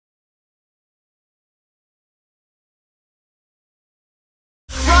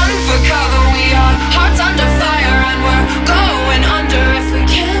cover, we are hearts under fire, and we're going under if we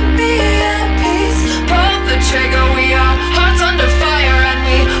can't be at peace. Pull the trigger, we are hearts under fire, and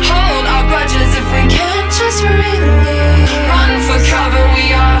we hold our grudges if we can't just release. Run for cover,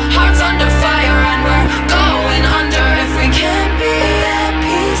 we are hearts under fire, and we're going under if we can't be at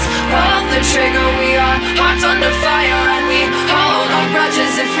peace. Pull the trigger, we are hearts under fire, and we hold our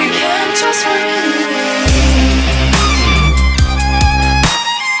grudges if we can't just release.